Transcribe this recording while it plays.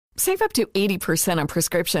Save up to 80% on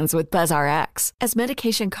prescriptions with BuzzRx. As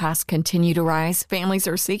medication costs continue to rise, families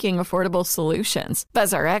are seeking affordable solutions.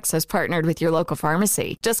 BuzzRx has partnered with your local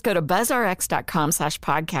pharmacy. Just go to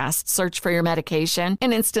buzzrx.com/podcast, search for your medication,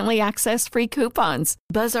 and instantly access free coupons.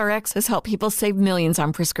 BuzzRx has helped people save millions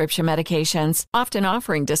on prescription medications, often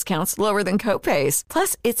offering discounts lower than copays.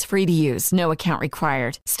 Plus, it's free to use, no account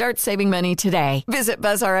required. Start saving money today. Visit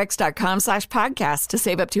buzzrx.com/podcast to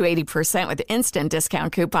save up to 80% with instant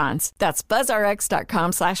discount coupons. That's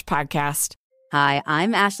buzzrx.com/podcast. Hi,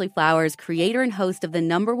 I'm Ashley Flowers, creator and host of the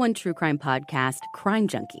 #1 true crime podcast, Crime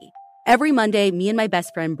Junkie. Every Monday, me and my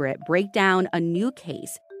best friend Britt break down a new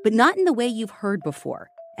case, but not in the way you've heard before,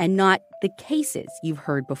 and not the cases you've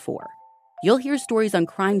heard before. You'll hear stories on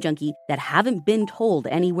Crime Junkie that haven't been told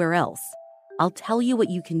anywhere else. I'll tell you what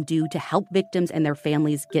you can do to help victims and their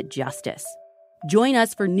families get justice. Join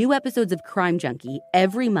us for new episodes of Crime Junkie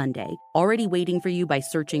every Monday, already waiting for you by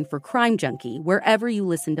searching for Crime Junkie wherever you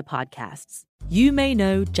listen to podcasts. You may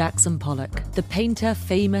know Jackson Pollock, the painter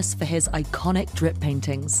famous for his iconic drip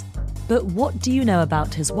paintings. But what do you know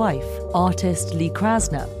about his wife, artist Lee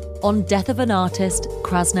Krasner? On Death of an Artist,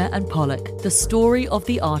 Krasner and Pollock, the story of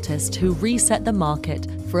the artist who reset the market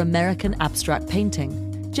for American abstract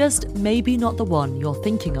painting. Just maybe not the one you're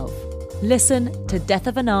thinking of. Listen to Death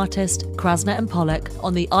of an Artist, Krasner and Pollock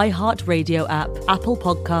on the iHeartRadio app, Apple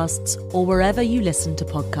Podcasts, or wherever you listen to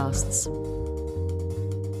podcasts.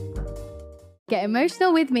 Get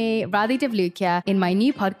emotional with me, Radhi Devlukia, in my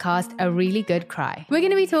new podcast, A Really Good Cry. We're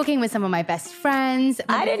going to be talking with some of my best friends.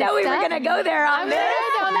 I didn't know we were going to go there on this.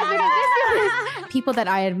 People that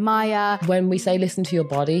I admire. When we say listen to your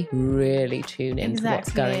body, really tune into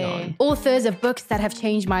what's going on. Authors of books that have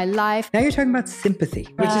changed my life. Now you're talking about sympathy,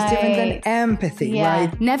 which is different than empathy, right?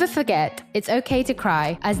 Never forget, it's okay to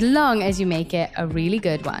cry as long as you make it a really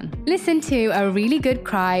good one. Listen to A Really Good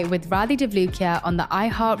Cry with Radhi Devlukia on the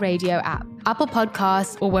iHeartRadio app, Apple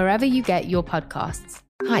Podcasts, or wherever you get your podcasts.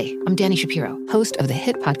 Hi, I'm Dani Shapiro, host of the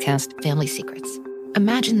hit podcast Family Secrets.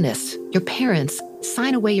 Imagine this. Your parents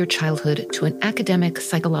sign away your childhood to an academic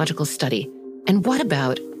psychological study. And what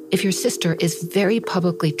about if your sister is very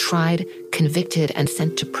publicly tried, convicted, and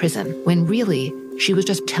sent to prison, when really she was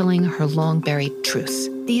just telling her long-buried truths?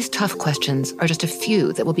 These tough questions are just a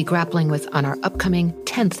few that we'll be grappling with on our upcoming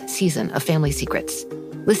 10th season of Family Secrets.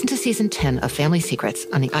 Listen to Season 10 of Family Secrets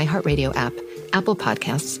on the iHeartRadio app, Apple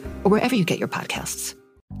Podcasts, or wherever you get your podcasts.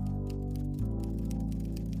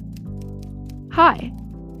 Hi,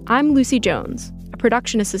 I'm Lucy Jones, a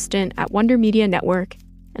production assistant at Wonder Media Network,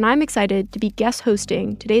 and I'm excited to be guest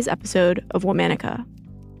hosting today's episode of Womanica.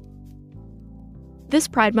 This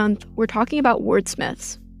Pride Month, we're talking about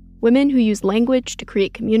wordsmiths, women who use language to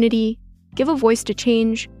create community, give a voice to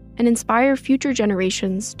change, and inspire future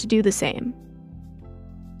generations to do the same.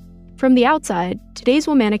 From the outside, today's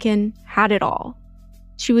Womanican had it all.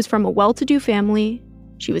 She was from a well-to-do family,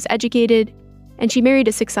 she was educated, and she married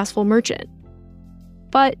a successful merchant.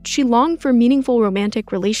 But she longed for meaningful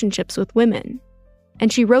romantic relationships with women,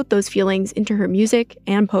 and she wrote those feelings into her music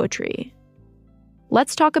and poetry.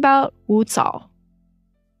 Let's talk about Wu Cao.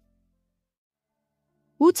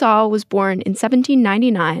 Wu Cao was born in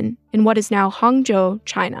 1799 in what is now Hangzhou,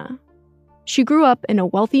 China. She grew up in a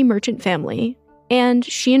wealthy merchant family, and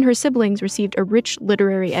she and her siblings received a rich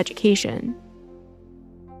literary education.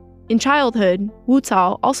 In childhood, Wu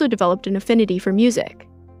Cao also developed an affinity for music.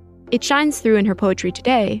 It shines through in her poetry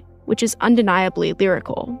today, which is undeniably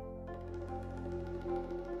lyrical.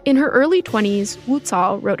 In her early 20s, Wu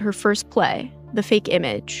Cao wrote her first play, The Fake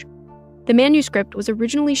Image. The manuscript was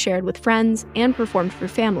originally shared with friends and performed for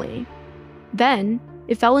family. Then,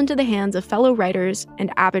 it fell into the hands of fellow writers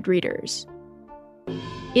and avid readers.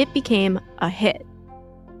 It became a hit.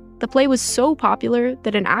 The play was so popular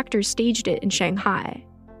that an actor staged it in Shanghai.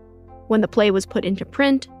 When the play was put into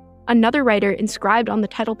print, another writer inscribed on the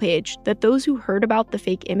title page that those who heard about the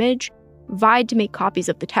fake image vied to make copies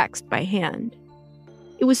of the text by hand.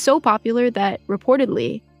 It was so popular that,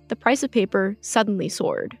 reportedly, the price of paper suddenly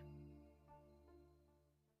soared.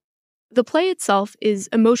 The play itself is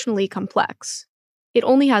emotionally complex. It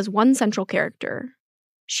only has one central character.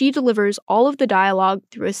 She delivers all of the dialogue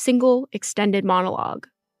through a single, extended monologue.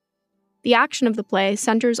 The action of the play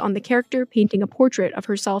centers on the character painting a portrait of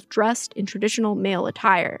herself dressed in traditional male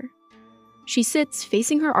attire. She sits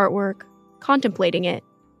facing her artwork, contemplating it,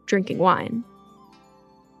 drinking wine.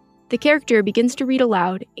 The character begins to read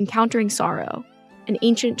aloud Encountering Sorrow, an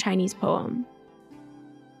ancient Chinese poem.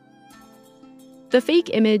 The fake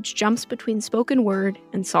image jumps between spoken word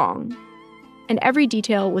and song, and every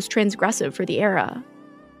detail was transgressive for the era.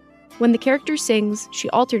 When the character sings, she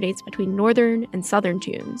alternates between northern and southern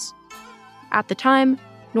tunes. At the time,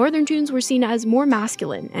 northern tunes were seen as more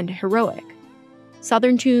masculine and heroic.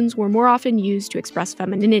 Southern tunes were more often used to express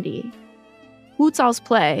femininity. Wu Cao's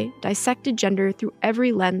play dissected gender through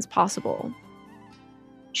every lens possible.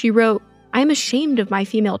 She wrote, "I am ashamed of my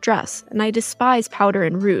female dress, and I despise powder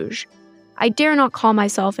and rouge. I dare not call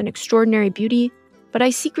myself an extraordinary beauty, but I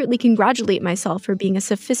secretly congratulate myself for being a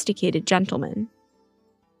sophisticated gentleman."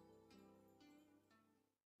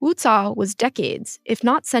 Wu Cao was decades, if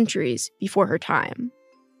not centuries, before her time.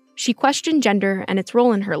 She questioned gender and its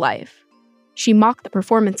role in her life. She mocked the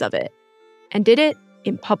performance of it, and did it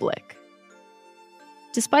in public.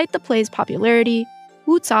 Despite the play's popularity,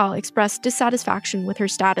 Wu Cao expressed dissatisfaction with her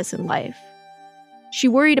status in life. She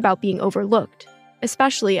worried about being overlooked,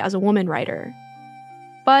 especially as a woman writer.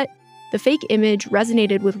 But the fake image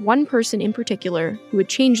resonated with one person in particular who would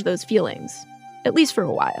change those feelings, at least for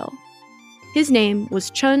a while. His name was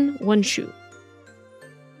Chen Wenshu.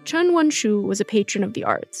 Chen Wenshu was a patron of the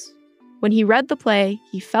arts. When he read the play,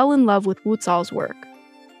 he fell in love with Wu Cao's work.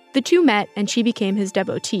 The two met and she became his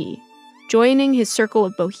devotee, joining his circle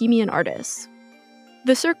of bohemian artists.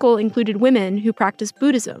 The circle included women who practiced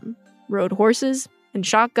Buddhism, rode horses, and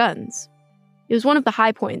shot guns. It was one of the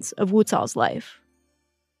high points of Wu Cao's life.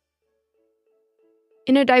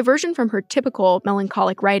 In a diversion from her typical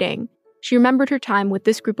melancholic writing, she remembered her time with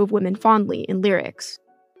this group of women fondly in lyrics.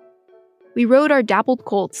 "We rode our dappled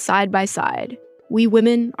colts side by side. We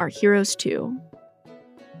women are heroes too."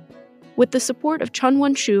 With the support of Chen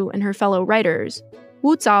Wenshu and her fellow writers,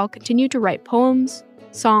 Wu Cao continued to write poems,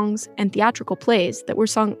 songs, and theatrical plays that were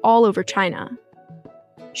sung all over China.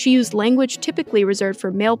 She used language typically reserved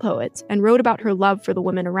for male poets and wrote about her love for the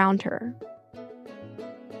women around her.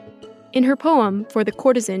 In her poem for the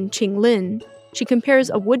courtesan Qing Lin, she compares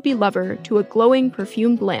a would-be lover to a glowing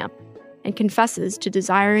perfumed lamp and confesses to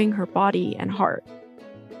desiring her body and heart.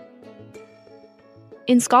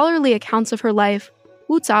 In scholarly accounts of her life,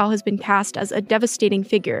 Wu Cao has been cast as a devastating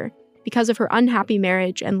figure because of her unhappy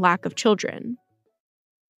marriage and lack of children.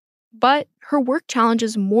 But her work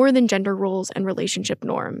challenges more than gender roles and relationship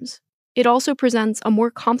norms. It also presents a more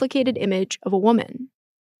complicated image of a woman.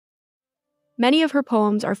 Many of her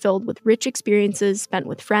poems are filled with rich experiences spent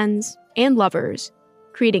with friends and lovers,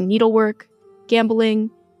 creating needlework, gambling,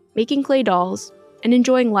 making clay dolls, and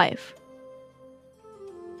enjoying life.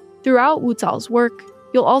 Throughout Wu Cao's work,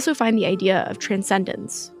 you'll also find the idea of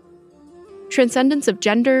transcendence. Transcendence of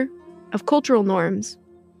gender, of cultural norms,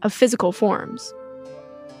 of physical forms.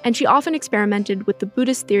 And she often experimented with the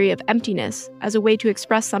Buddhist theory of emptiness as a way to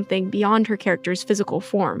express something beyond her character's physical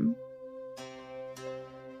form.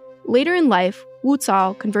 Later in life, Wu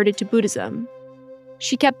Cao converted to Buddhism.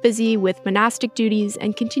 She kept busy with monastic duties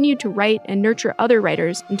and continued to write and nurture other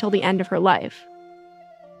writers until the end of her life.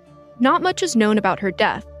 Not much is known about her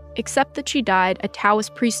death, except that she died a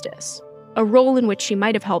Taoist priestess, a role in which she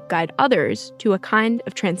might have helped guide others to a kind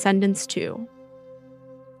of transcendence too.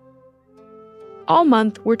 All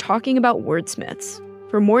month, we're talking about Wordsmiths.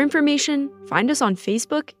 For more information, find us on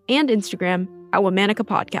Facebook and Instagram at Womanica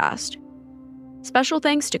Podcast. Special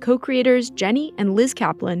thanks to co-creators Jenny and Liz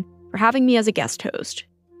Kaplan for having me as a guest host.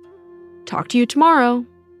 Talk to you tomorrow.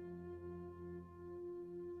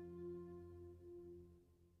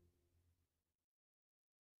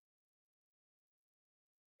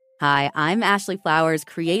 Hi, I'm Ashley Flowers,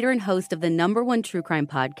 creator and host of the #1 true crime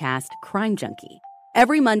podcast, Crime Junkie.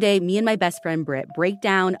 Every Monday, me and my best friend Britt break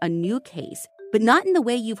down a new case, but not in the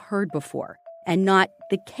way you've heard before, and not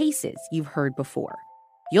the cases you've heard before.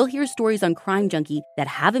 You'll hear stories on Crime Junkie that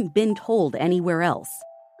haven't been told anywhere else.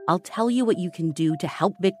 I'll tell you what you can do to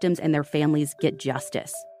help victims and their families get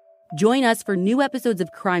justice. Join us for new episodes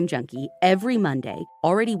of Crime Junkie every Monday,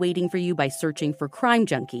 already waiting for you by searching for Crime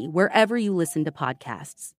Junkie wherever you listen to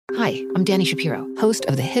podcasts. Hi, I'm Danny Shapiro, host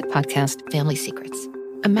of the hit podcast Family Secrets.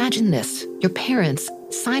 Imagine this. Your parents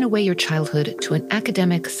sign away your childhood to an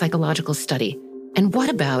academic psychological study. And what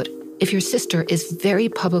about if your sister is very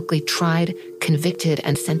publicly tried, convicted,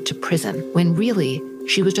 and sent to prison, when really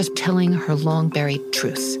she was just telling her long-buried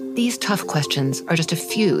truths? These tough questions are just a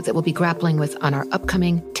few that we'll be grappling with on our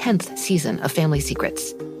upcoming 10th season of Family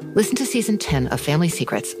Secrets. Listen to Season 10 of Family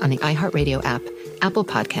Secrets on the iHeartRadio app, Apple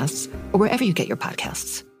Podcasts, or wherever you get your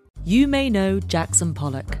podcasts. You may know Jackson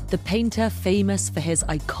Pollock, the painter famous for his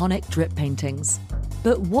iconic drip paintings.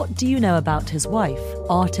 But what do you know about his wife,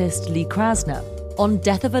 artist Lee Krasner? On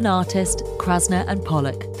Death of an Artist, Krasner and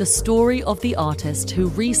Pollock, the story of the artist who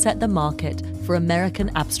reset the market for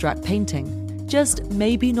American abstract painting. Just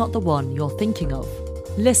maybe not the one you're thinking of.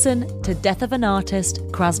 Listen to Death of an Artist,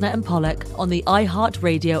 Krasner and Pollock on the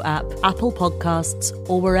iHeartRadio app, Apple Podcasts,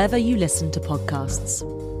 or wherever you listen to podcasts.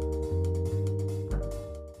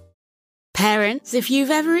 Parents, if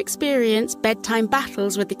you've ever experienced bedtime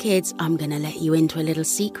battles with the kids, I'm going to let you into a little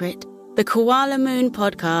secret. The Koala Moon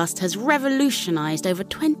podcast has revolutionized over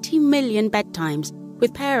 20 million bedtimes,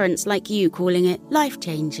 with parents like you calling it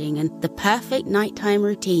life-changing and the perfect nighttime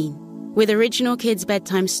routine. With original kids'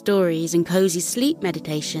 bedtime stories and cozy sleep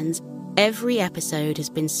meditations, every episode has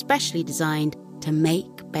been specially designed to make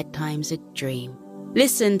bedtimes a dream.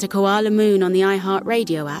 Listen to Koala Moon on the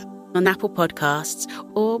iHeartRadio app, on Apple Podcasts,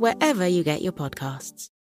 or wherever you get your podcasts.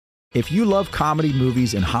 If you love comedy,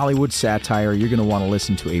 movies, and Hollywood satire, you're going to want to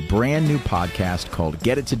listen to a brand new podcast called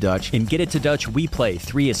Get It to Dutch. In Get It to Dutch, we play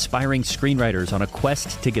 3 aspiring screenwriters on a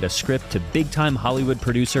quest to get a script to big-time Hollywood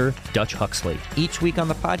producer Dutch Huxley. Each week on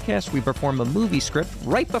the podcast, we perform a movie script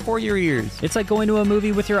right before your ears. It's like going to a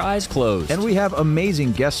movie with your eyes closed. And we have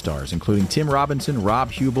amazing guest stars, including Tim Robinson,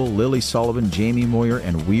 Rob Hubel, Lily Sullivan, Jamie Moyer,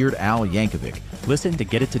 and Weird Al Yankovic. Listen to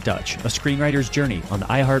Get It to Dutch, a screenwriter's journey on the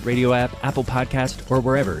iHeartRadio app, Apple Podcast, or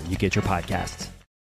wherever you get your podcasts.